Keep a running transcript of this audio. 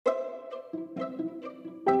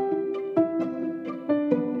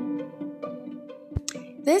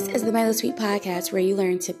This is the Milo Sweet Podcast, where you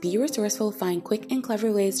learn to be resourceful, find quick and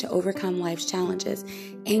clever ways to overcome life's challenges.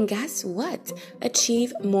 And guess what?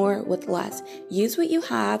 Achieve more with less. Use what you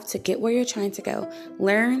have to get where you're trying to go.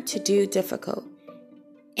 Learn to do difficult.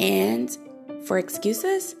 And for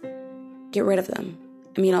excuses, get rid of them.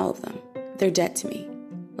 I mean, all of them. They're dead to me.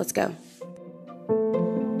 Let's go.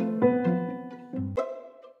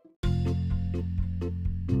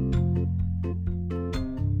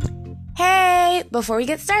 Before we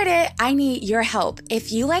get started, I need your help.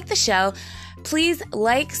 If you like the show, please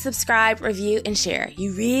like, subscribe, review, and share.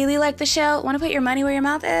 You really like the show? Want to put your money where your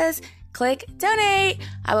mouth is? Click donate.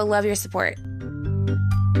 I would love your support.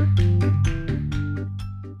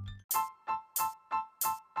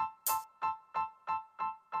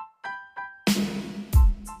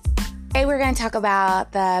 Today we're going to talk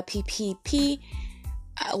about the PPP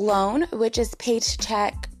loan, which is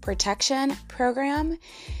Paycheck Protection Program.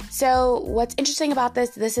 So what's interesting about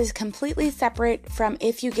this is completely separate from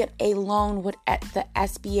if you get a loan at the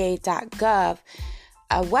SBA.gov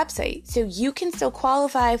website. So you can still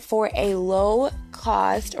qualify for a low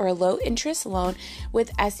cost or a low interest loan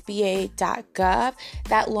with SBA.gov.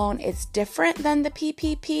 That loan is different than the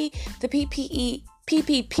PPP. The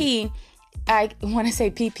PPP, I want to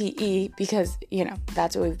say PPE because,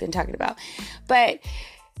 that's what we've been talking about. But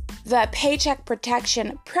the Paycheck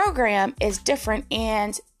Protection Program is different,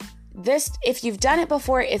 and this, if you've done it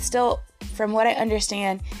before, it's still, from what I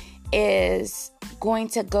understand, is going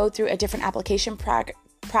to go through a different application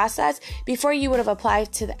process. Before, you would have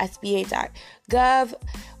applied to the SBA.gov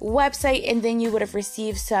website, and then you would have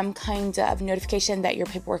received some kind of notification that your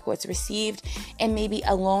paperwork was received, and maybe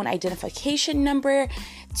a loan identification number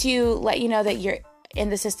to let you know that you're in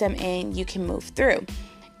the system and you can move through.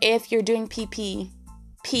 If you're doing PPP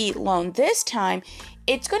loan this time,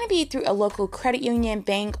 it's going to be through a local credit union,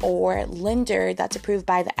 bank, or lender that's approved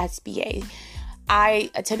by the SBA. I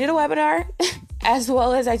attended a webinar as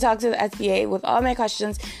well as I talked to the SBA with all my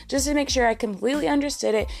questions just to make sure I completely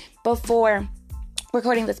understood it before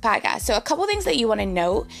recording this podcast. So a couple things that you want to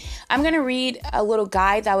note. I'm going to read a little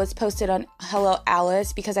guide that was posted on Hello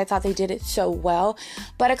Alice because I thought they did it so well.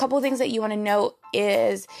 But a couple things that you want to note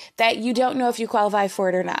is that you don't know if you qualify for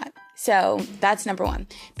it or not. So that's number one.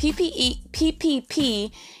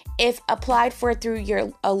 PPP, if applied for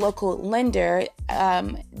through a local lender,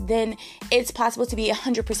 then it's possible to be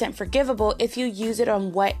 100% forgivable if you use it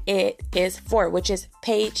on what it is for, which is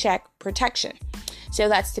paycheck protection. So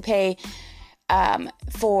that's to pay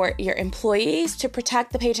for your employees, to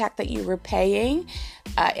protect the paycheck that you were paying,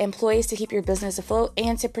 employees to keep your business afloat,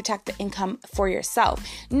 and to protect the income for yourself.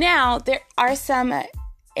 Now, there are some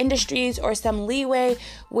industries or some leeway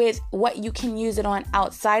with what you can use it on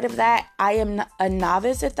outside of that. I am a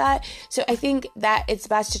novice at that, so I think that it's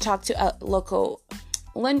best to talk to a local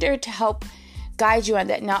lender to help guide you on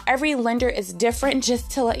that. Now, every lender is different, just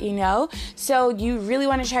to let you know, so you really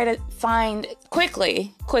want to try to find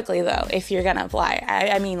quickly though, if you're gonna apply.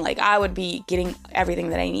 I mean, I would be getting everything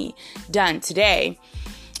that I need done today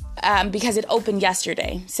because it opened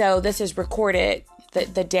yesterday, so this is recorded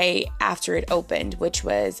the day after it opened, which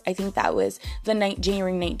was, I think that was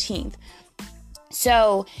January 19th.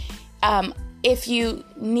 So, if you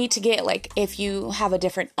need to get, if you have a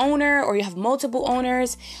different owner or you have multiple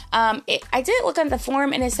owners, I did look on the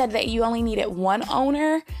form and it said that you only needed one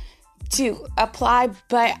owner to apply,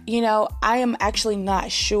 but, I am actually not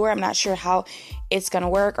sure. I'm not sure how it's going to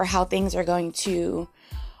work or how things are going to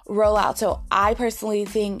roll out. So I personally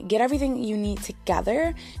think get everything you need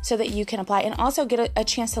together so that you can apply, and also get a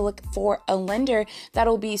chance to look for a lender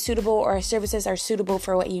that'll be suitable or services are suitable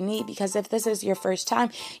for what you need, because if this is your first time,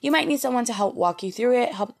 you might need someone to help walk you through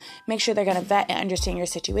it, help make sure they're going to vet and understand your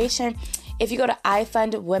situation. If you go to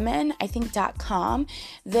ifundwomen.com,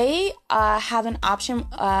 they have an option,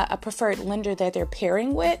 a preferred lender that they're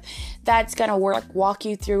pairing with that's going to walk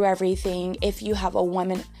you through everything. If you have a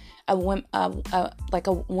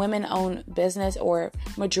women-owned business or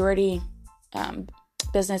majority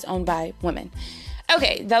business owned by women.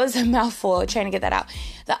 Okay, that was a mouthful, trying to get that out.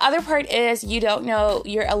 The other part is you don't know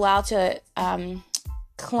you're allowed to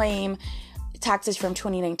claim taxes from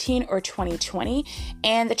 2019 or 2020.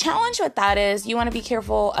 And the challenge with that is you want to be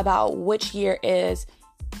careful about which year is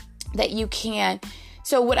that you can.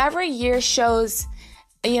 So whatever year shows,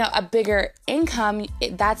 a bigger income,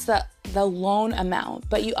 that's the loan amount,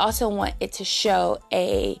 but you also want it to show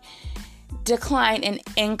a decline in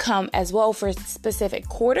income as well for specific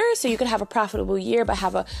quarters. So you could have a profitable year but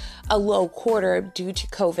have a low quarter due to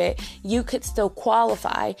COVID. You could still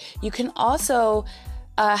qualify. You can also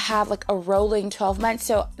have like a rolling 12 months.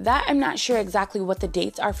 So that I'm not sure exactly what the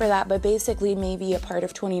dates are for that, but basically maybe a part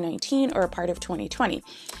of 2019 or a part of 2020.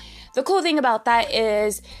 The cool thing about that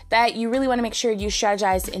is that you really want to make sure you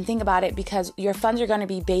strategize and think about it, because your funds are going to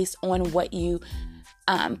be based on what you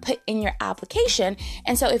put in your application.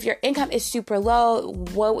 And so if your income is super low,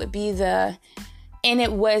 what would be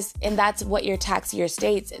and that's what your tax year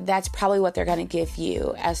states, that's probably what they're going to give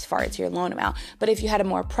you as far as your loan amount. But if you had a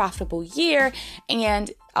more profitable year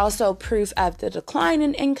and also proof of the decline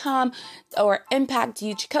in income or impact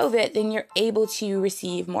due to COVID, then you're able to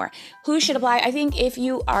receive more. Who should apply? I think if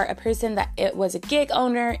you are a person that it was a gig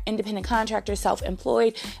owner, independent contractor,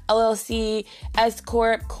 self-employed, LLC, S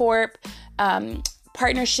Corp,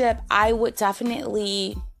 partnership, I would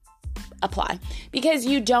definitely apply, because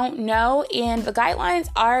you don't know, and the guidelines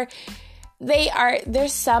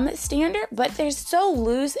there's some standard, but they're so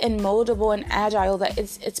loose and moldable and agile that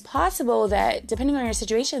it's possible that, depending on your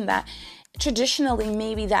situation, that traditionally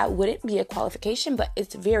maybe that wouldn't be a qualification, but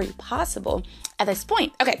it's very possible at this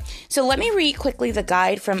point. Okay, so let me read quickly the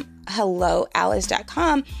guide from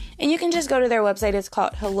helloalice.com, and you can just go to their website. It's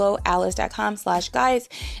called helloalice.com/guides,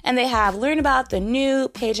 and they have learn about the new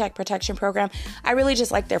Paycheck Protection Program. I really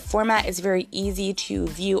just like their format. It's very easy to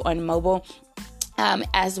view on mobile,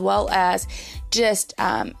 as well as just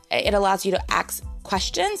it allows you to ask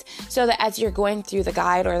questions, so that as you're going through the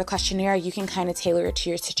guide or the questionnaire, you can kind of tailor it to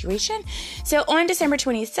your situation. So on December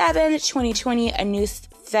 27th, 2020, a new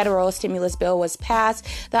federal stimulus bill was passed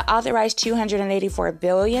that authorized $284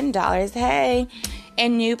 billion,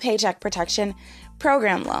 in new Paycheck Protection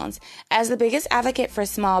Program loans. As the biggest advocate for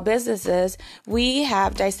small businesses, we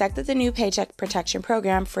have dissected the new Paycheck Protection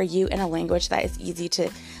Program for you in a language that is easy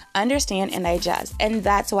to understand and digest, and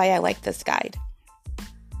that's why I like this guide.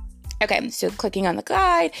 Okay, so clicking on the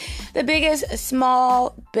guide, the biggest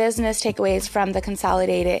small business takeaways from the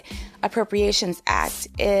Consolidated Appropriations Act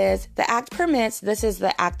is the act permits, this is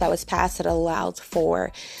the act that was passed that allows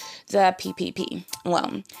for the PPP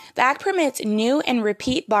loan. The act permits new and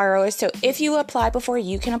repeat borrowers, so if you apply before,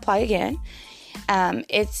 you can apply again.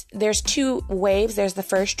 There's two waves, there's the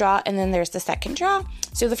first draw and then there's the second draw.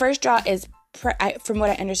 So the first draw is, from what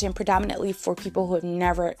I understand, predominantly for people who have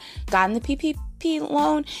never gotten the PPP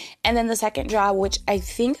loan. And then the second draw, which I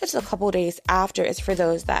think is a couple days after, is for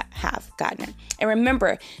those that have gotten it. And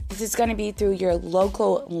remember, this is going to be through your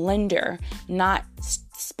local lender, not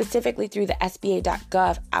specifically through the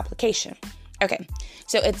SBA.gov application. Okay,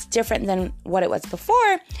 so it's different than what it was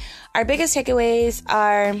before. Our biggest takeaways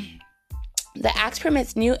are: the act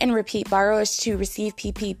permits new and repeat borrowers to receive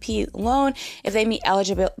PPP loan if they meet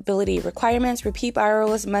eligibility requirements. Repeat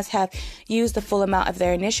borrowers must have used the full amount of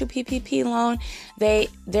their initial PPP loan.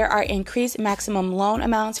 There are increased maximum loan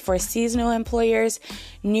amounts for seasonal employers,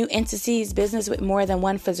 new entities, business with more than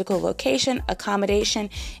one physical location, accommodation,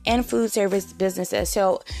 and food service businesses.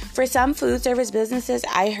 So for some food service businesses,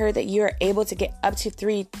 I heard that you're able to get up to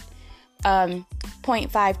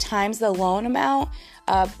 3.5 times the loan amount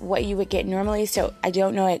of what you would get normally. So I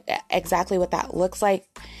don't know exactly what that looks like.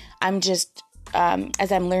 I'm just,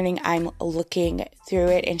 as I'm learning, I'm looking through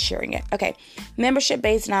it and sharing it. Okay.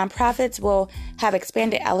 Membership-based nonprofits will have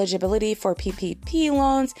expanded eligibility for PPP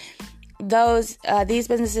loans. These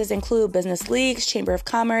businesses include business leagues, chamber of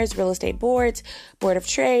commerce, real estate boards, board of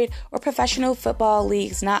trade, or professional football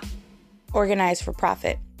leagues not organized for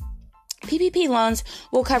profit. PPP loans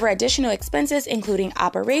will cover additional expenses, including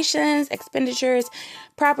operations, expenditures,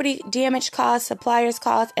 property damage costs, suppliers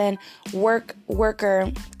costs, and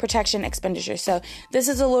worker protection expenditures. So this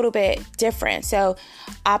is a little bit different. So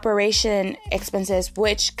operation expenses,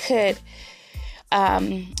 which could,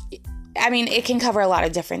 it can cover a lot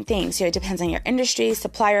of different things. So it depends on your industry,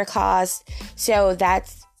 supplier costs. So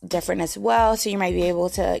that's different as well. So you might be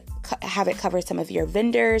able to have it cover some of your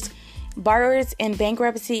vendors. Borrowers in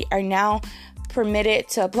bankruptcy are now permitted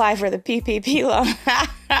to apply for the PPP loan.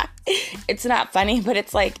 It's not funny, but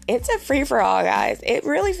it's a free-for-all, guys. It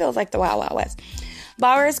really feels like the Wild Wild West.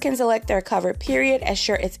 Borrowers can select their cover period as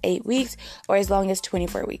short as 8 weeks or as long as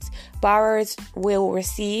 24 weeks. Borrowers will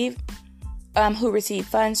receive who receive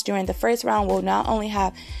funds during the first round will not only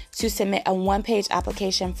have to submit a one-page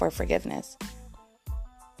application for forgiveness.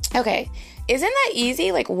 Okay, isn't that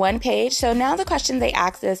easy? Like one page. So now the question they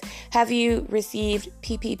ask is, have you received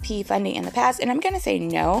PPP funding in the past? And I'm going to say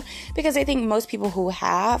no, because I think most people who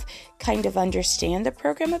have kind of understand the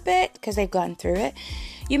program a bit because they've gone through it.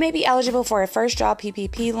 You may be eligible for a first draw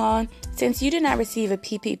PPP loan. Since you did not receive a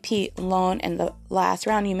PPP loan in the last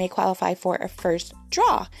round, you may qualify for a first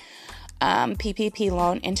draw. PPP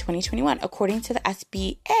loan in 2021. According to the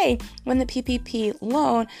SBA, when the PPP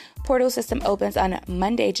loan portal system opens on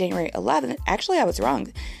Monday, January 11th, actually I was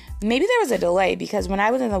wrong. Maybe there was a delay because when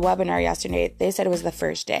I was in the webinar yesterday, they said it was the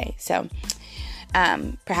first day. So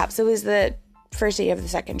perhaps it was the first day of the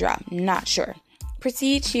second draw. Not sure.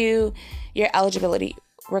 Proceed to your eligibility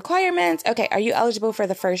requirements. Okay, are you eligible for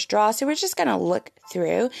the first draw? So we're just going to look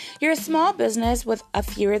through. You're a small business with a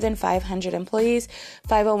fewer than 500 employees,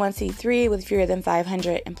 501c3 with fewer than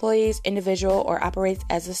 500 employees, individual or operates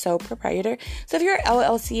as a sole proprietor. So if you're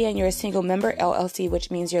LLC and you're a single member LLC,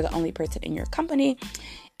 which means you're the only person in your company,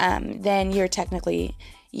 then you're technically,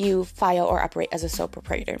 you file or operate as a sole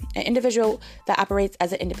proprietor. An individual that operates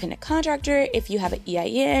as an independent contractor, if you have an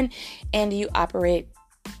EIN and you operate,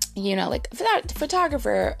 like a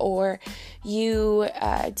photographer, or you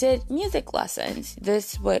did music lessons,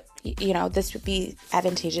 this would be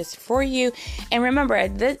advantageous for you. And remember,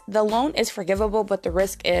 the loan is forgivable, but the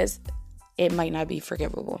risk is it might not be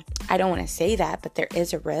forgivable. I don't want to say that, but there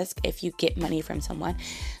is a risk if you get money from someone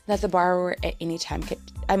that the borrower at any time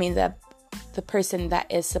the person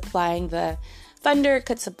that is supplying the funder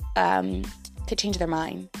could change their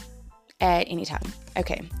mind at any time.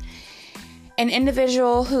 Okay. An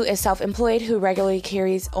individual who is self-employed who regularly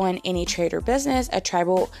carries on any trade or business, a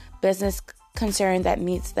tribal business concern that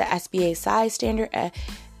meets the SBA size standard, a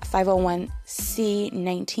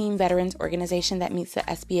 501c19 veterans organization that meets the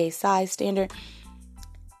SBA size standard,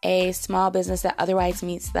 a small business that otherwise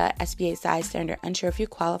meets the SBA size standard. Unsure if you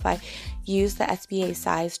qualify, use the SBA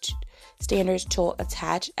size standards tool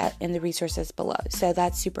attached in the resources below. So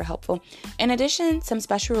that's super helpful. In addition, some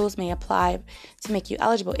special rules may apply to make you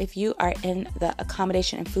eligible. If you are in the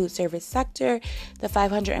accommodation and food service sector, the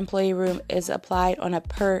 500 employee room is applied on a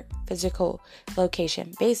per physical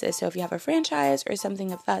location basis. So if you have a franchise or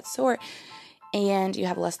something of that sort and you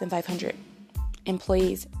have less than 500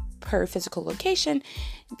 employees per physical location,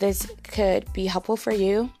 this could be helpful for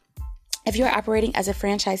you. If you're operating as a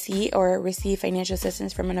franchisee or receive financial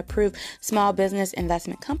assistance from an approved small business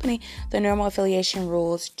investment company, the normal affiliation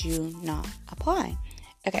rules do not apply.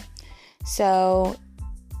 Okay, so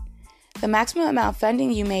the maximum amount of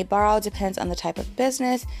funding you may borrow depends on the type of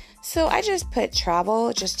business. So I just put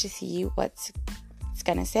travel just to see what it's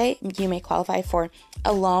going to say. You may qualify for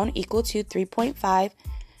a loan equal to 3.5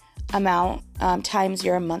 amount times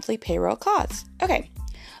your monthly payroll costs. Okay,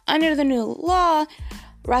 under the new law,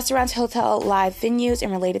 restaurants, hotel, live venues,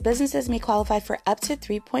 and related businesses may qualify for up to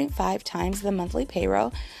 3.5 times the monthly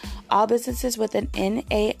payroll. All businesses with an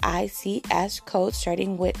NAICS code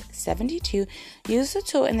starting with 72 use the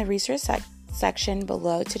tool in the resource section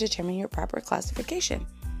below to determine your proper classification.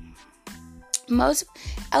 Most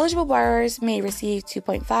eligible borrowers may receive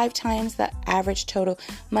 2.5 times the average total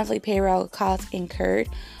monthly payroll costs incurred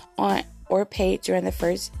on or paid during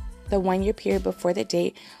the 1 year period before the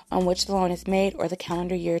date on which the loan is made or the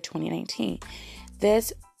calendar year 2019.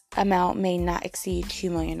 This amount may not exceed $2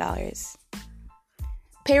 million.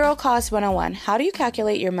 Payroll cost 101. How do you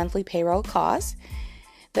calculate your monthly payroll costs?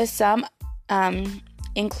 The sum of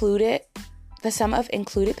included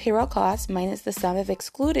payroll costs minus the sum of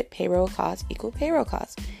excluded payroll costs equal payroll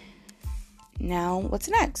costs. Now, what's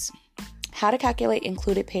next? How to calculate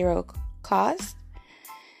included payroll costs?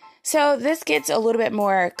 So this gets a little bit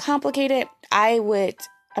more complicated. I'm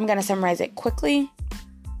going to summarize it quickly,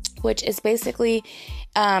 which is basically,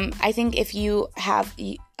 I think if you have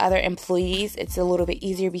other employees, it's a little bit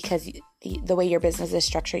easier because the way your business is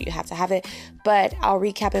structured, you have to have it. But I'll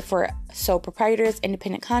recap it for sole proprietors,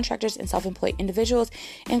 independent contractors, and self-employed individuals.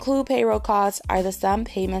 Include payroll costs are the sum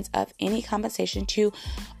payments of any compensation to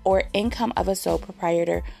or income of a sole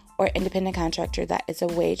proprietor or independent contractor that is a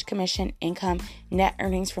wage, commission, income, net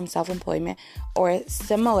earnings from self-employment, or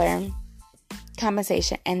similar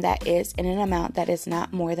compensation, and that is in an amount that is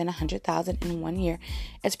not more than $100,000 in 1 year,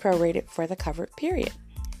 is prorated for the covered period.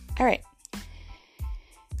 All right.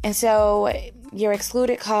 And so your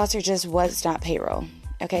excluded costs are just what's not payroll.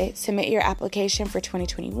 Okay. Submit your application for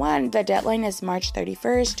 2021. The deadline is March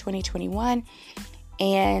 31st, 2021.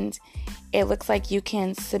 And it looks like you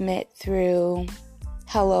can submit through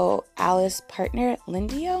Hello Alice partner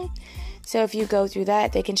Lindio. So if you go through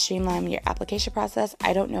that, they can streamline your application process.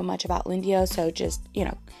 I don't know much about Lindio, so just,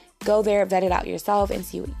 go there, vet it out yourself and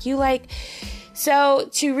see what you like. So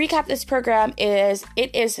to recap, this program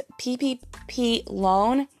it is PPP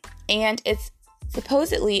loan, and it's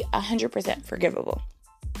supposedly 100% forgivable.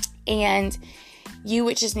 And you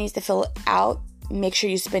would just needs to fill it out, make sure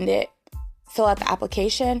you spend it, fill out the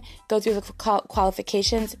application, go through the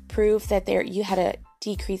qualifications, prove that you had a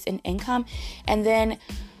decrease in income, and then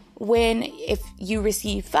if you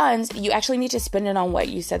receive funds, you actually need to spend it on what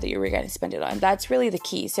you said that you were going to spend it on. That's really the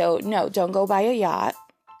key. So no, don't go buy a yacht.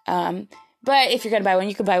 But if you're going to buy one,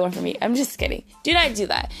 you can buy one for me. I'm just kidding. Do not do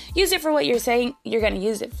that. Use it for what you're saying you're going to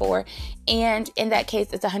use it for. And in that case,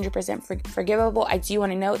 it's 100% forgivable. I do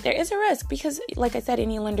want to note there is a risk because, like I said,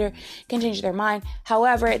 any lender can change their mind.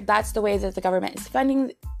 However, that's the way that the government is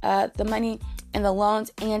funding the money and the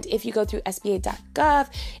loans. And if you go through SBA.gov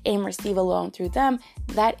and receive a loan through them,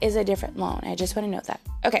 that is a different loan. I just want to note that.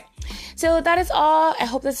 Okay, so that is all. I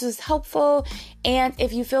hope this was helpful. And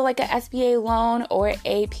if you feel like an SBA loan or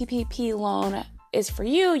a PPP loan is for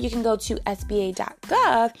you, you can go to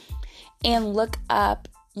SBA.gov and look up,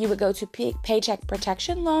 you would go to Paycheck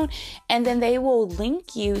Protection Loan, and then they will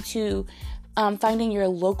link you to finding your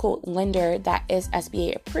local lender that is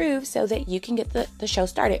SBA approved so that you can get the show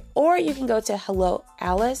started. Or you can go to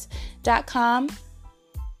helloalice.com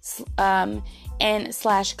and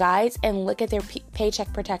 /guides and look at their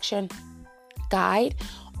paycheck protection guide,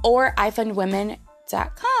 or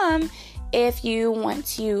ifundwomen.com if you want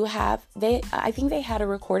to have, I think they had a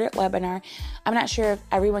recorded webinar. I'm not sure if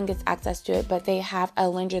everyone gets access to it, but they have a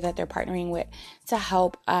lender that they're partnering with to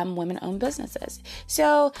help women-owned businesses.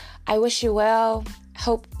 So I wish you well.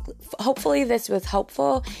 Hopefully this was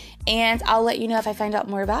helpful, and I'll let you know if I find out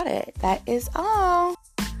more about it. That is all.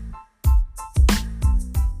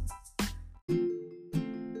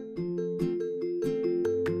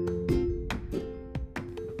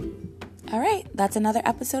 All right, that's another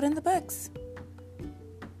episode in the books.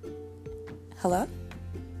 Hello?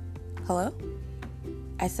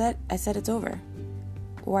 I said it's over.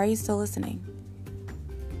 Why are you still listening?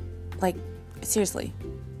 Like, seriously,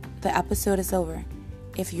 the episode is over.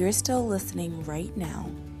 If you're still listening right now,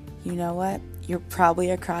 you know what? You're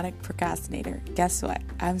probably a chronic procrastinator. Guess what?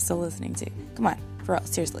 I'm still listening too. Come on, for real,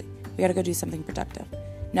 seriously. We gotta go do something productive.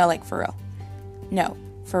 No, like for real. No,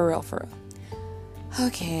 for real.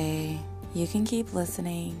 Okay. You can keep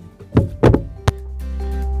listening.